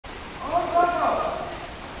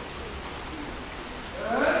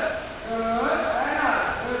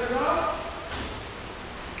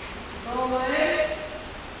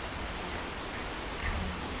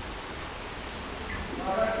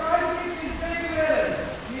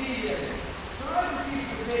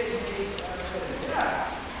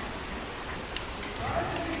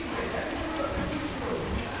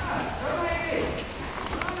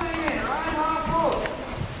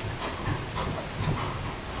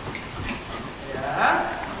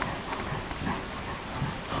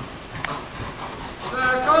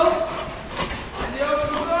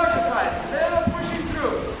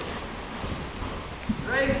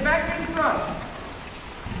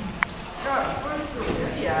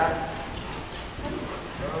yeah.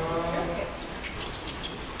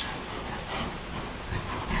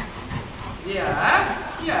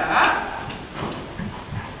 Yeah, yeah.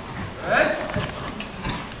 Good.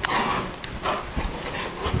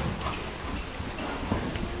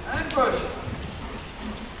 And push.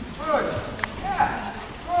 Push. Yeah.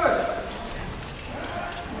 Push.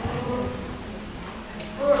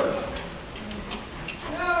 Push.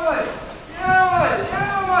 Yeah, yeah.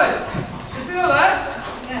 You feel that?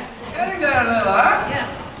 Yeah. Getting there a little, huh? Yeah.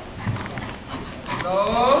 Go.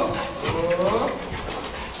 Go.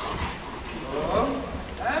 Go.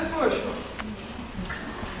 And push.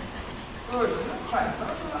 Push. Fine.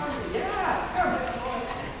 Yeah. Come.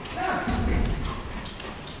 Come.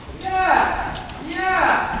 Yeah. Yeah.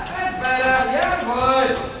 That's better. Yeah, boy.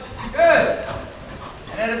 Good.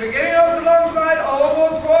 And at the beginning of the long side,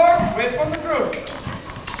 almost forward, grip on the groove.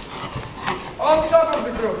 On top of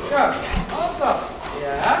the groove. Come. On top.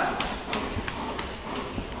 Yeah.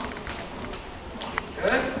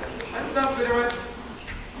 Good. And stop with the right.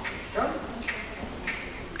 Come.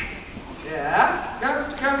 Yeah.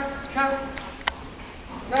 Come, come, come.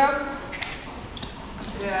 Come.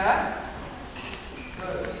 Yeah.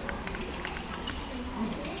 Good.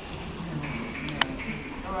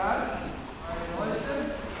 Come on.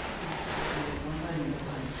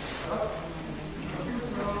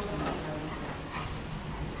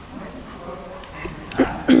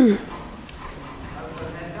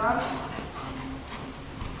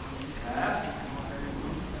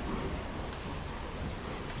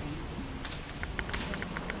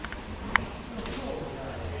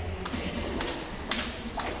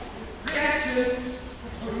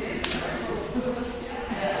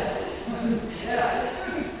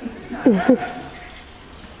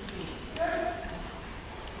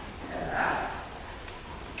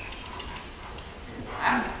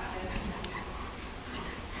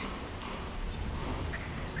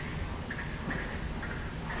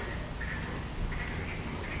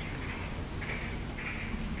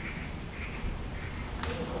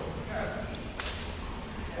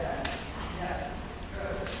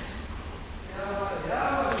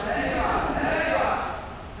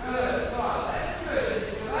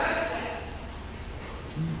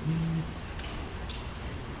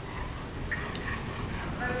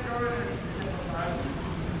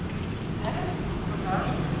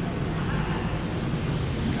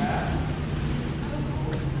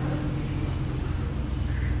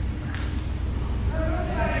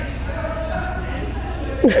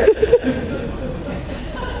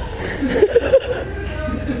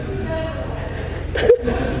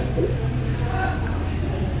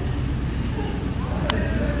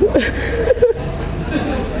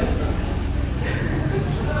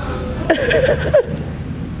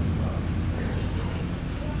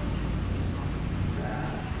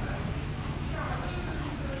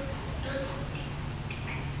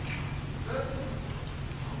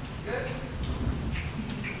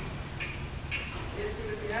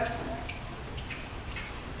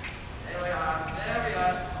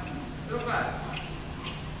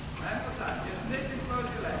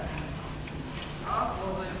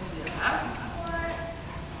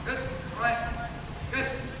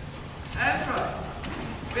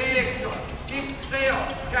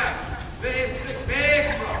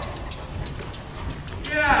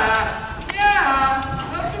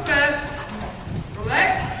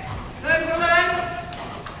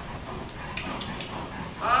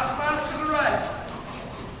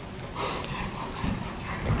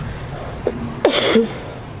 Bontje.